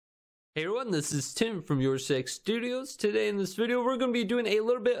Hey everyone, this is Tim from YourSix Studios. Today in this video, we're going to be doing a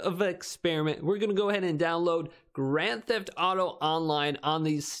little bit of an experiment. We're going to go ahead and download Grand Theft Auto Online on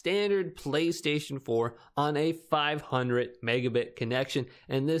the standard PlayStation 4 on a 500 megabit connection.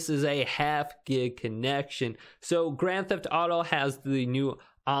 And this is a half gig connection. So Grand Theft Auto has the new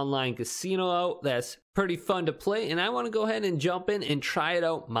online casino out that's pretty fun to play. And I want to go ahead and jump in and try it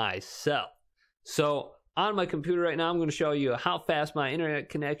out myself. So on my computer right now, I'm going to show you how fast my internet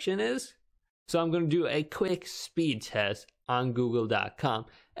connection is. So I'm going to do a quick speed test on google.com.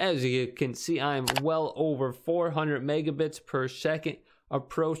 As you can see, I'm well over 400 megabits per second,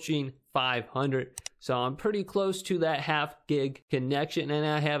 approaching 500. So I'm pretty close to that half gig connection, and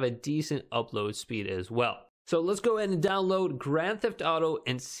I have a decent upload speed as well. So let's go ahead and download Grand Theft Auto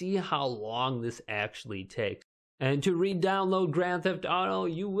and see how long this actually takes. And to re-download Grand Theft Auto,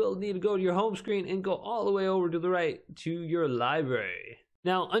 you will need to go to your home screen and go all the way over to the right to your library.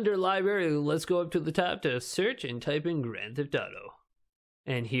 Now, under library, let's go up to the top to search and type in Grand Theft Auto.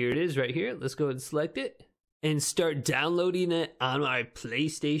 And here it is right here. Let's go ahead and select it and start downloading it on my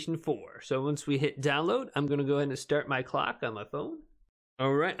PlayStation 4. So once we hit download, I'm going to go ahead and start my clock on my phone.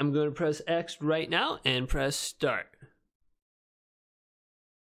 All right, I'm going to press X right now and press start.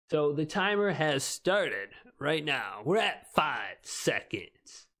 So the timer has started right now. We're at 5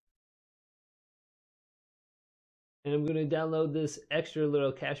 seconds. And I'm going to download this extra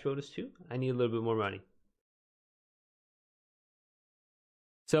little cash bonus too. I need a little bit more money.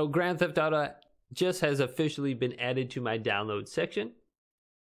 So Grand Theft Auto just has officially been added to my download section.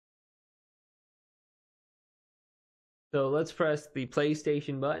 So let's press the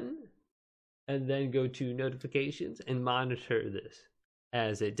PlayStation button and then go to notifications and monitor this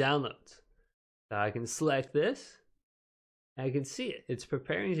as it downloads. So I can select this. I can see it. It's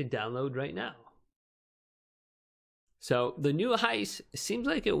preparing to download right now. So the new heist seems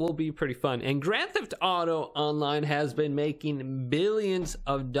like it will be pretty fun. And Grand Theft Auto Online has been making billions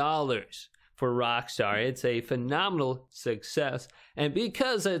of dollars for Rockstar. It's a phenomenal success. And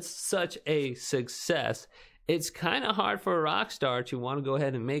because it's such a success, it's kind of hard for Rockstar to want to go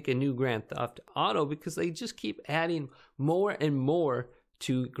ahead and make a new Grand Theft Auto because they just keep adding more and more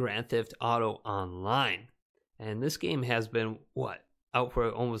to Grand Theft Auto Online. And this game has been, out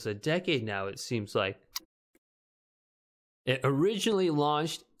for almost a decade now, it seems like. It originally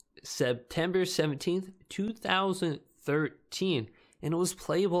launched September 17th, 2013, and it was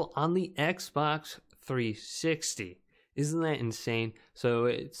playable on the Xbox 360. Isn't that insane? So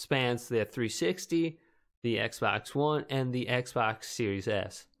it spans the 360, the Xbox One, and the Xbox Series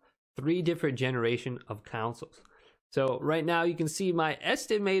S. 3 different generations of consoles. So right now you can see my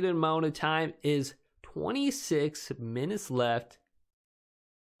estimated amount of time is 26 minutes left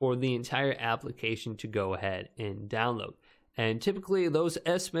for the entire application to go ahead and download. And typically those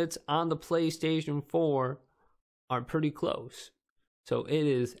estimates on the PlayStation 4 are pretty close. So it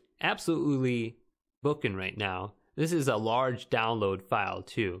is absolutely booking right now. This is a large download file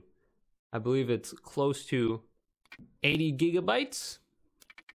too. I believe it's close to 80 gigabytes.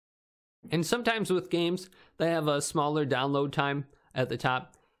 And sometimes with games, they have a smaller download time at the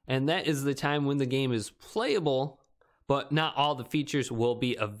top. And that is the time when the game is playable, but not all the features will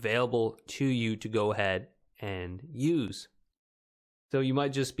be available to you to go ahead and use. So you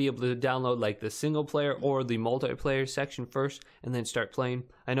might just be able to download like the single player or the multiplayer section first and then start playing.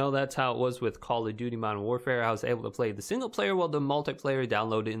 I know that's how it was with Call of Duty Modern Warfare. I was able to play the single player while the multiplayer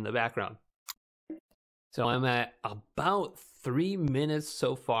downloaded in the background. So I'm at about 3 minutes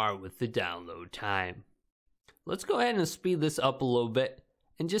so far with the download time. Let's go ahead and speed this up a little bit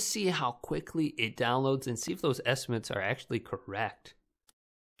and just see how quickly it downloads and see if those estimates are actually correct.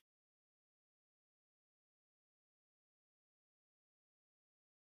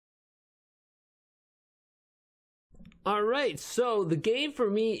 Alright, so the game for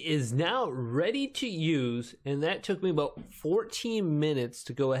me is now ready to use, and that took me about 14 minutes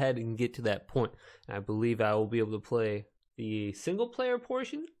to go ahead and get to that point. I believe I will be able to play the single player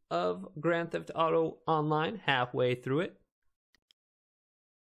portion of Grand Theft Auto Online halfway through it.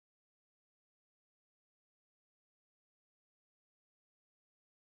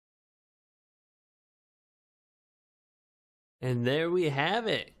 And there we have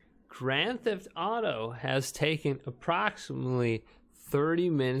it. Grand Theft Auto has taken approximately 30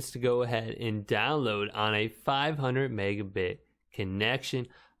 minutes to go ahead and download on a 500 megabit connection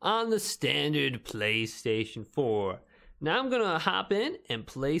on the standard PlayStation 4. Now I'm going to hop in and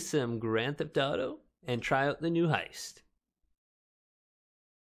play some Grand Theft Auto and try out the new heist.